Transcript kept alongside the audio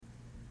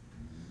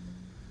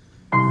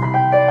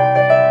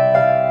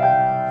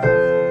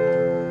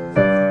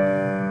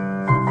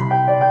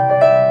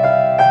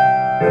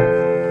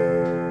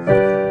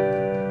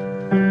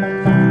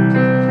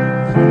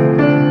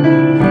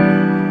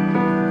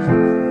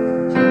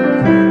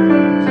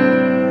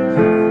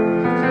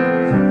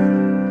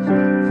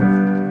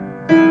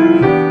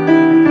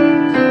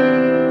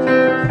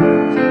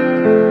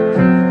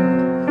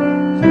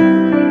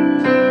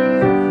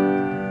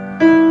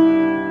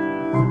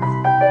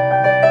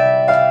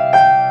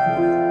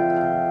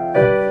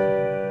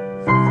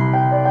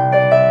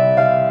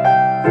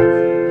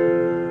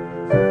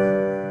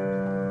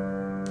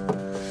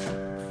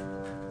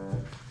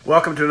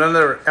Welcome to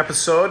another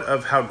episode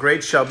of How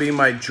Great Shall Be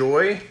My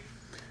Joy.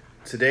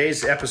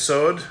 Today's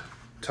episode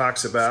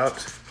talks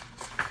about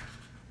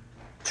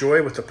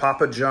joy with the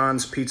Papa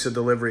John's pizza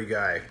delivery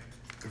guy.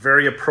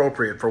 Very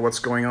appropriate for what's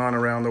going on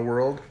around the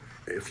world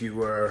if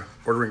you are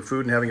ordering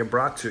food and having it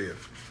brought to you.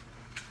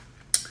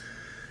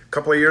 A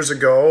couple of years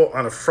ago,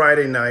 on a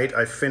Friday night,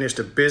 I finished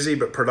a busy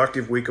but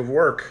productive week of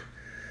work.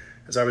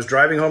 As I was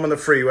driving home on the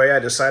freeway, I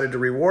decided to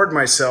reward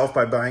myself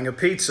by buying a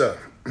pizza.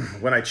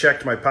 When I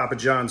checked my Papa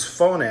John's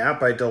phone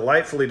app, I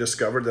delightfully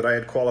discovered that I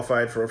had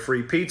qualified for a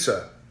free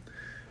pizza.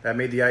 That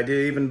made the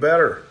idea even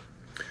better.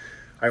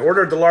 I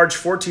ordered the large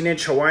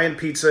 14-inch Hawaiian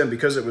pizza, and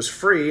because it was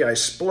free, I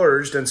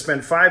splurged and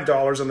spent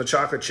 $5 on the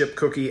chocolate chip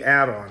cookie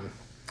add-on.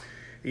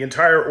 The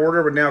entire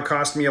order would now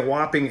cost me a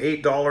whopping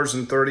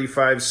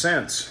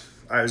 $8.35.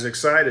 I was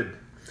excited.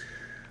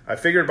 I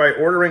figured by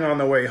ordering on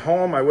the way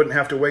home, I wouldn't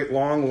have to wait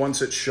long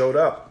once it showed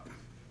up.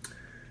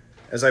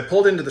 As I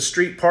pulled into the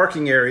street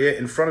parking area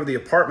in front of the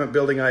apartment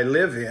building I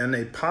live in,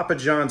 a Papa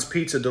John's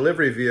pizza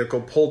delivery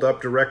vehicle pulled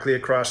up directly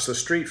across the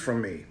street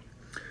from me.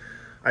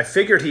 I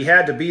figured he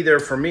had to be there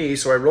for me,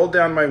 so I rolled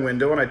down my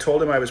window and I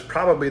told him I was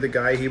probably the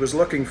guy he was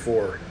looking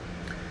for.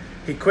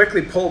 He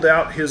quickly pulled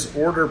out his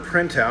order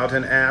printout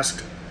and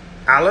asked,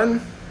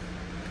 "Alan?"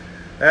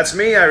 "That's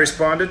me," I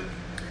responded.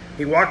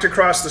 He walked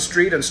across the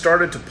street and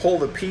started to pull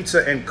the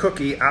pizza and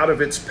cookie out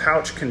of its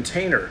pouch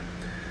container.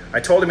 I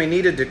told him he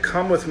needed to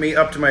come with me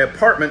up to my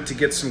apartment to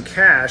get some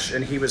cash,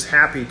 and he was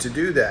happy to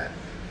do that.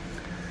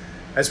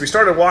 As we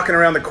started walking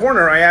around the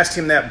corner, I asked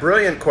him that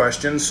brilliant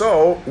question,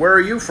 "So, where are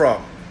you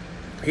from?"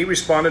 He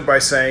responded by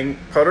saying,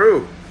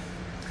 "Peru."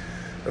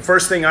 The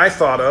first thing I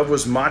thought of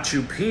was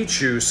Machu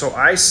Picchu, so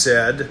I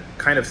said,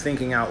 kind of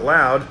thinking out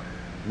loud,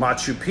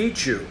 "Machu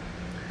Picchu."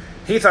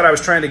 He thought I was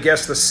trying to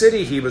guess the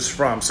city he was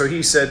from, so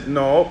he said,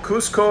 "No,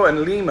 Cusco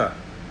and Lima."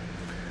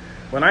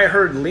 When I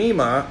heard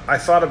Lima, I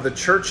thought of the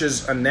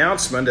church's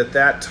announcement at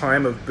that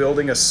time of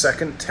building a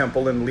second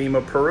temple in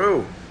Lima,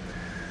 Peru.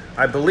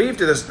 I believed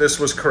this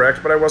was correct,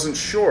 but I wasn't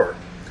sure.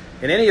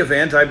 In any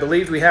event, I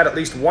believed we had at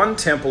least one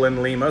temple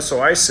in Lima,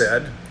 so I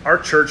said, "Our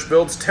church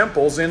builds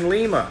temples in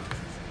Lima."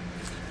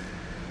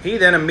 He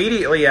then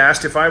immediately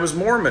asked if I was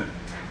Mormon.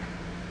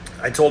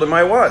 I told him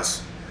I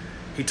was.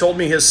 He told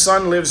me his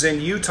son lives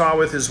in Utah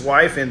with his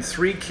wife and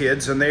 3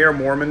 kids, and they are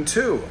Mormon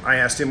too. I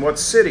asked him what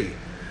city.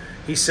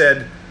 He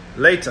said,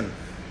 Layton.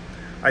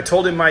 I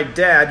told him my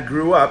dad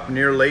grew up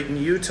near Layton,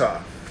 Utah.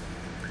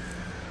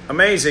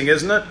 Amazing,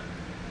 isn't it?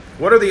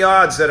 What are the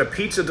odds that a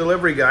pizza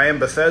delivery guy in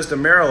Bethesda,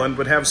 Maryland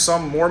would have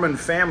some Mormon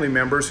family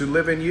members who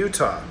live in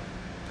Utah?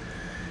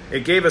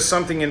 It gave us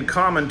something in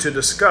common to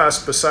discuss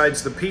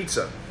besides the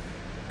pizza.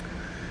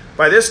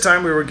 By this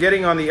time, we were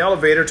getting on the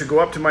elevator to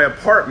go up to my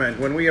apartment.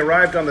 When we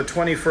arrived on the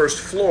 21st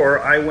floor,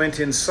 I went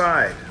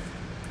inside.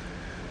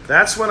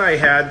 That's when I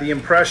had the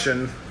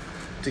impression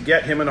to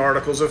get him an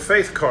Articles of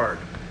Faith card.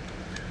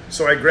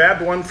 So I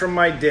grabbed one from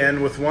my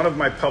den with one of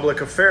my public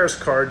affairs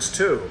cards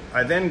too.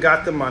 I then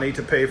got the money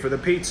to pay for the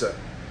pizza.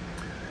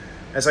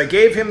 As I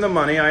gave him the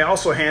money, I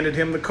also handed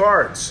him the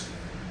cards.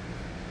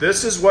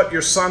 "This is what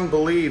your son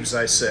believes,"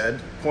 I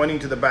said, pointing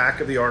to the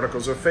back of the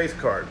Articles of Faith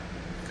card.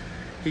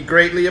 He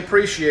greatly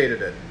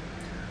appreciated it.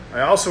 I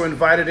also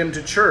invited him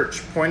to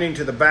church, pointing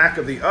to the back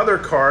of the other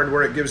card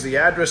where it gives the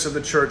address of the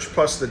church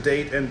plus the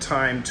date and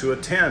time to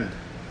attend.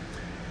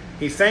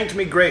 He thanked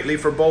me greatly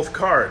for both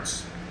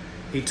cards.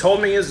 He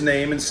told me his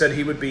name and said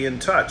he would be in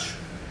touch.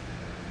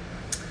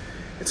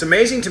 It's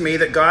amazing to me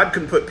that God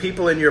can put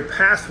people in your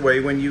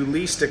pathway when you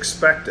least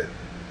expect it.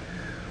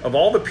 Of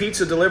all the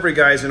pizza delivery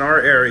guys in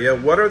our area,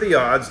 what are the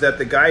odds that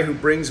the guy who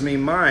brings me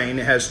mine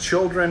has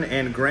children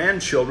and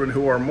grandchildren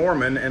who are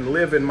Mormon and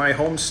live in my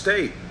home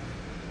state?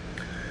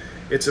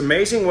 It's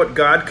amazing what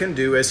God can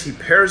do as He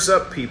pairs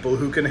up people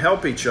who can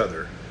help each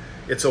other.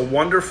 It's a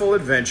wonderful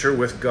adventure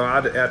with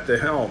God at the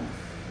helm.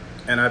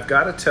 And I've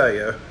got to tell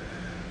you,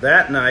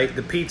 that night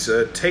the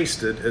pizza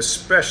tasted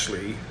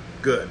especially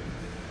good.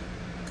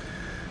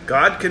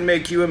 God can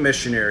make you a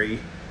missionary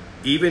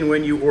even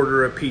when you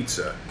order a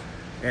pizza,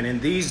 and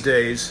in these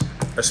days,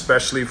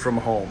 especially from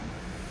home.